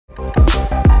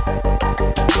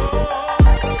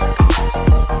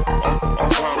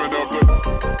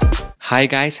Hi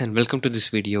guys and welcome to this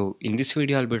video. In this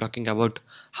video I'll be talking about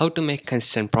how to make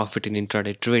consistent profit in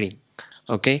intraday trading.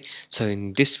 Okay, so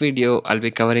in this video I'll be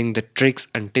covering the tricks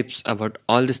and tips about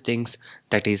all these things,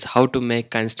 that is how to make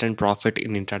constant profit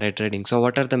in intraday trading. So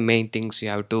what are the main things you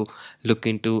have to look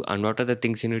into and what are the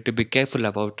things you need to be careful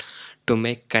about to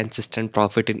make consistent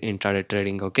profit in intraday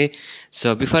trading. Okay,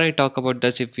 so before I talk about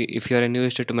this, if you are a new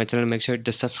visitor to my channel, make sure hit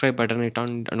the subscribe button, hit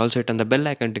on and also hit on the bell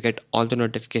icon to get all the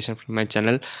notifications from my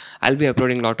channel. I'll be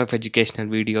uploading a lot of educational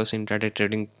videos, intraday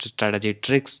trading strategy,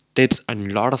 tricks, tips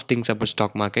and lot of things about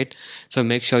stock market. So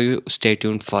make sure you stay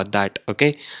tuned for that.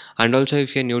 Okay, and also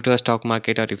if you're new to a stock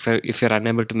market, or if you're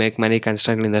unable to make money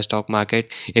constantly in the stock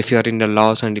market, if you're in the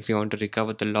loss and if you want to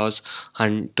recover the loss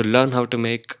and to learn how to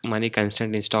make money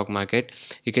constant in stock market,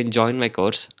 you can join my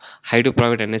course, high to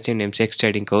private NSE and MCX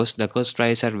trading course. The course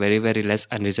price are very less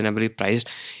and reasonably priced.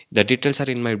 The details are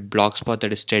in my blogspot,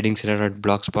 that is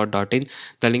tradingshero.blogspot.in.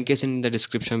 The link is in the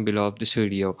description below of this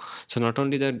video. So not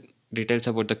only the details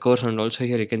about the course, and also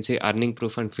here you can see earning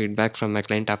proof and feedback from my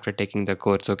client after taking the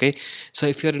course. Okay, so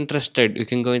if you're interested, you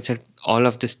can go inside all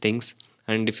of these things,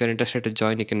 and if you're interested to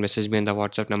join, you can message me on the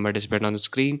WhatsApp number displayed on the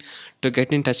screen to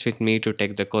get in touch with me to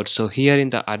take the course. So here in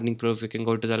the earning proof, you can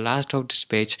go to the last of this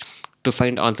page to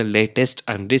find all the latest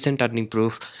and recent earning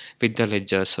proof with the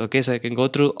ledgers. Okay, so you can go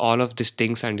through all of these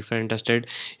things, and if you're interested,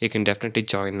 you can definitely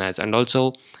join us. And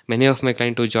also many of my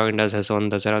clients who joined us has won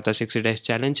the 60 days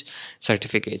challenge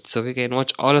certificate. So we can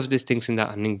watch all of these things in the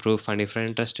earning proof, and if you're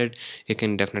interested, you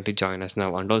can definitely join us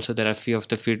now. And also there are few of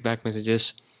the feedback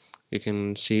messages, you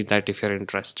can see that if you're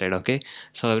interested. Okay,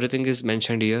 so everything is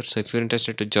mentioned here. So if you're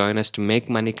interested to join us to make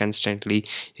money constantly,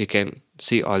 you can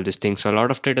see all these things. So a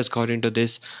lot of traders got into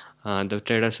this. The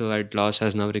traders who had loss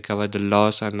has now recovered the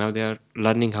loss, and now they are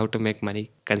learning how to make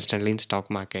money constantly in stock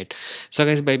market. So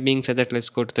guys, by being said that, let's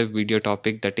go to the video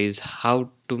topic, that is how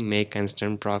to make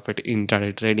constant profit in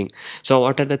intraday trading. So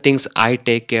what are the things I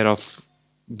take care of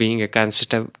being a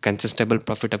consistent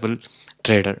profitable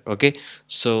trader? Okay,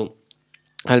 so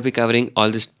I'll be covering all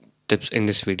these tips in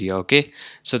this video. Okay,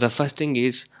 so the first thing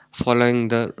is following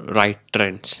the right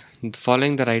trends.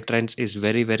 Following the right trends is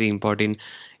very important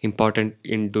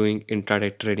in doing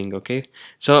intraday trading. Okay,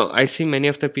 so I see many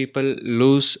of the people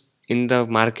lose in the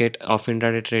market of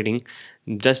intraday trading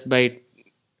just by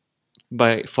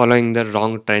following the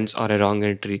wrong trends or a wrong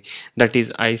entry. That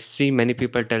is, I see many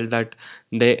people tell that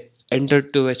they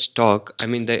entered to a stock, I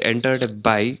mean they entered a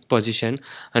buy position,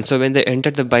 and so when they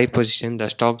entered the buy position, the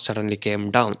stock suddenly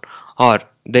came down. Or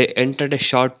they entered a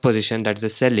short position, that's the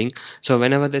selling, so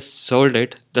whenever they sold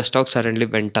it, the stock suddenly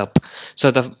went up.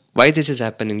 So the why this is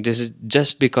happening, this is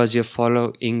just because you're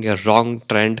following a wrong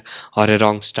trend or a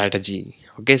wrong strategy.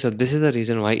 Okay, so this is the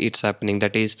reason why it's happening.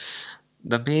 That is,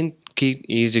 the main key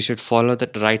is you should follow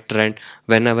that right trend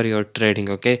whenever you're trading.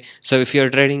 Okay, so if you're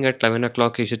trading at 11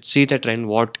 o'clock, you should see the trend,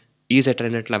 what is a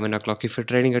trend at 11 o'clock. If you're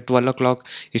trading at 12 o'clock,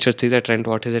 you should see the trend,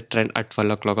 what is a trend at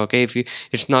 12 o'clock. Okay, if you,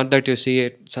 it's not that you see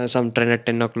it, some trend at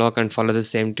 10 o'clock and follow the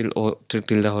same till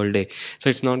the whole day. So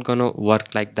it's not gonna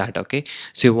work like that. Okay,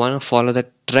 so you want to follow the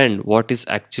trend, what is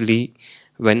actually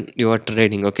when you are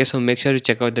trading. Okay, so make sure you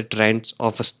check out the trends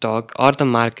of a stock or the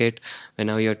market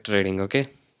whenever you're trading. Okay,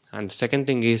 and the second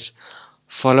thing is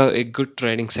follow a good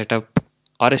trading setup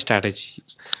or a strategy.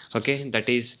 Okay, that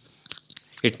is,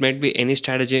 it might be any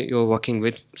strategy you're working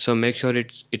with, so make sure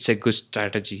it's a good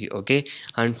strategy. Okay,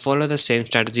 and follow the same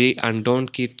strategy, and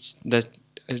don't keep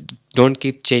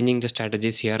changing the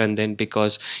strategies here and then,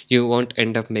 because you won't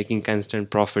end up making constant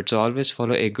profit. So always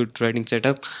follow a good trading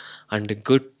setup and a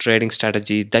good trading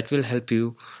strategy that will help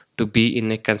you to be in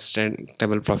a constant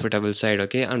profitable side.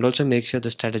 Okay, and also make sure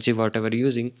the strategy whatever you're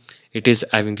using, it is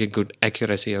having a good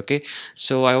accuracy. Okay,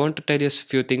 so I want to tell you a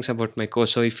few things about my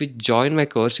course. So if you join my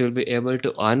course, you'll be able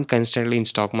to earn constantly in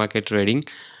stock market trading,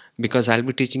 because I'll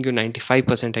be teaching you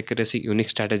 95% accuracy, unique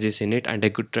strategies in it, and a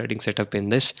good trading setup in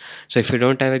this. So if you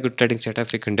don't have a good trading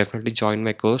setup, you can definitely join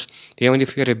my course. Even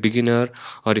if you're a beginner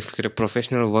or if you're a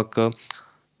professional worker,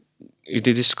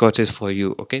 this course is for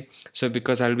you. Okay, so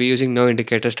because I'll be using no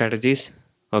indicator strategies.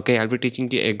 Okay, I'll be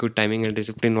teaching you a good timing and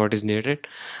discipline what is needed,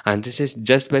 and this is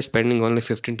just by spending only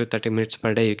 15 to 30 minutes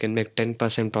per day. You can make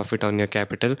 10% profit on your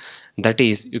capital. That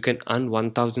is, you can earn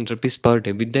 1000 rupees per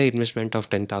day with the investment of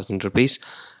 10,000 rupees.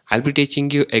 I'll be teaching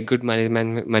you a good money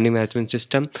management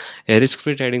system, a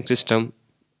risk-free trading system,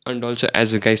 and also,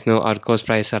 as you guys know, our course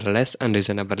prices are less and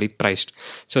reasonably priced.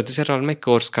 So these are all my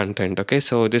course content. Okay,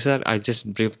 so these are I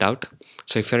just briefed out.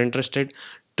 So if you're interested,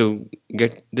 to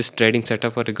get this trading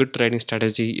setup or a good trading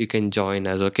strategy, you can join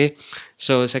us. Okay,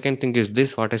 so second thing is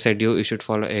this, what I said, you should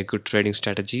follow a good trading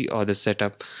strategy or the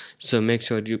setup, so make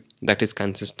sure you that is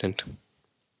consistent.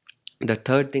 The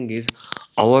third thing is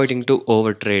avoiding to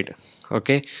overtrade.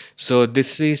 Okay, so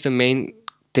this is the main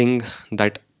thing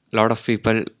that a lot of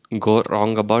people go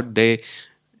wrong about. They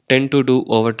tend to do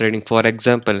over trading. For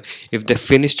example, if they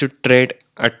finish to trade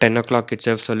at 10 o'clock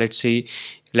itself, so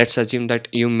let's assume that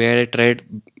you made a trade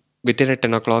within a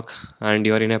 10 o'clock and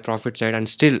you're in a profit side, and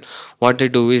still what they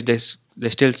do is they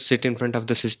still sit in front of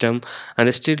the system and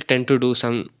they still tend to do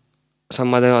some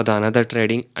other or the another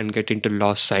trading and get into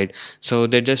loss side. So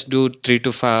they just do 3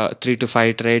 to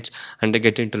 5 trades and they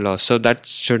get into loss. So that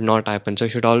should not happen. So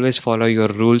you should always follow your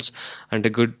rules and a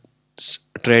good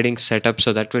trading setup.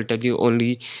 So that will tell you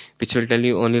only, which will tell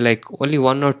you only like only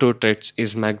 1 or 2 trades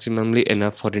is maximally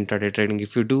enough for intraday trading.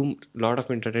 If you do lot of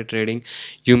intraday trading,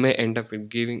 you may end up with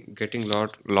getting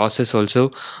lot losses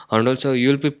also, and also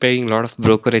you'll be paying a lot of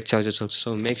brokerage charges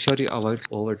also. So make sure you avoid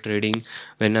over trading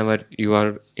whenever you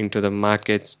are into the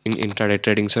markets in intraday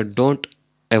trading. So don't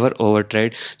ever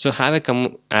overtrade. So have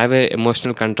a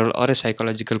emotional control or a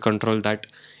psychological control, that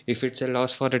if it's a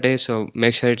loss for a day, so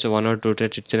make sure it's a 1 or 2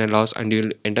 trades, it's in a loss, and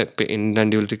you'll end up in,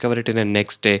 and you'll recover it in the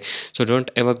next day. So don't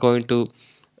ever go into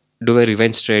do a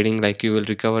revenge trading, like you will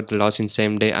recover the loss in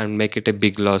same day and make it a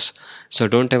big loss. So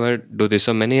don't ever do this.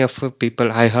 So many of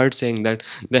people I heard saying that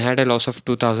they had a loss of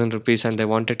 2000 rupees and they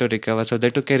wanted to recover, so they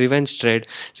took a revenge trade.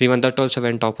 So even that also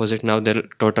went opposite. Now their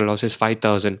total loss is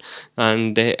 5000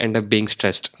 and they end up being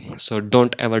stressed. So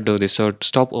don't ever do this. So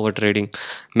stop over trading.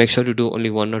 Make sure you do only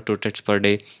 1 or 2 trades per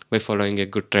day by following a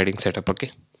good trading setup.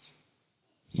 Okay,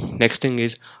 next thing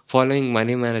is following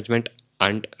money management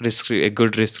and a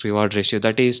good risk reward ratio.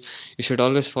 That is, you should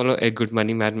always follow a good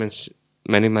money management.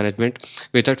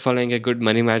 Without following a good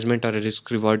money management or a risk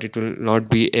reward, it will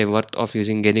not be a worth of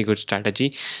using any good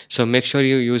strategy. So make sure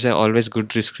you use a always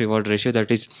good risk reward ratio. That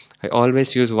is, I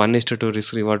always use 1:2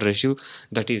 risk reward ratio.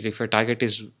 That is, if your target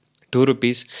is 2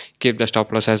 rupees, keep the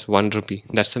stop loss as 1 rupee.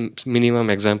 That's a minimum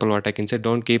example what I can say.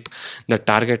 Don't keep the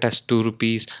target as 2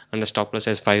 rupees and the stop loss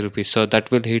as 5 rupees. So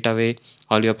that will hit away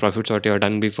all your profits what you have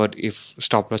done before if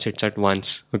stop loss hits at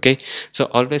once. Okay, so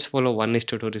always follow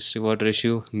 1:2 risk reward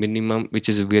ratio minimum, which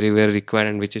is very very required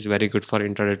and which is very good for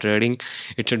intraday trading.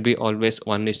 It should be always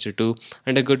 1:2,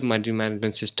 and a good money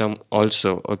management system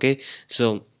also. Okay,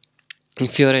 so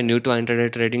if you are new to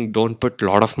intraday trading, don't put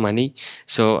lot of money.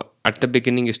 So at the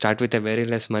beginning you start with a very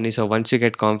less money. So once you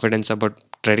get confidence about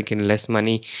trading in less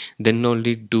money, then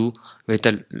only do with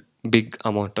a big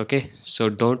amount. Okay, so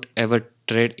don't ever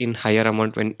trade in higher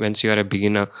amount once you are a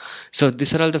beginner. So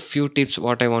these are all the few tips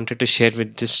what I wanted to share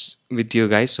with you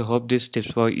guys. So hope these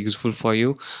tips were useful for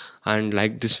you and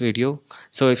like this video.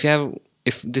 So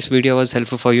if this video was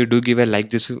helpful for you, do give a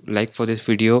like for this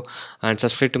video and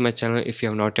subscribe to my channel if you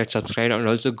have not yet subscribed, and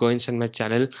also go inside my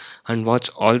channel and watch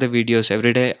all the videos.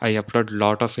 Every day I upload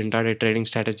lot of intraday trading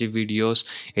strategy videos,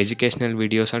 educational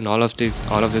videos, and all of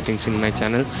the things in my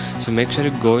channel. So make sure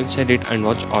you go inside it and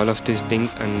watch all of these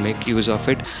things and make use of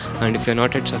it. And if you're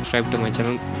not yet subscribed to my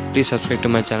channel, please subscribe to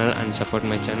my channel and support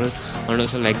my channel, and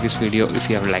also like this video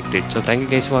if you have liked it. So thank you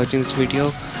guys for watching this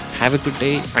video. Have a good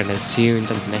day and I'll see you in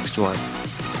the next one.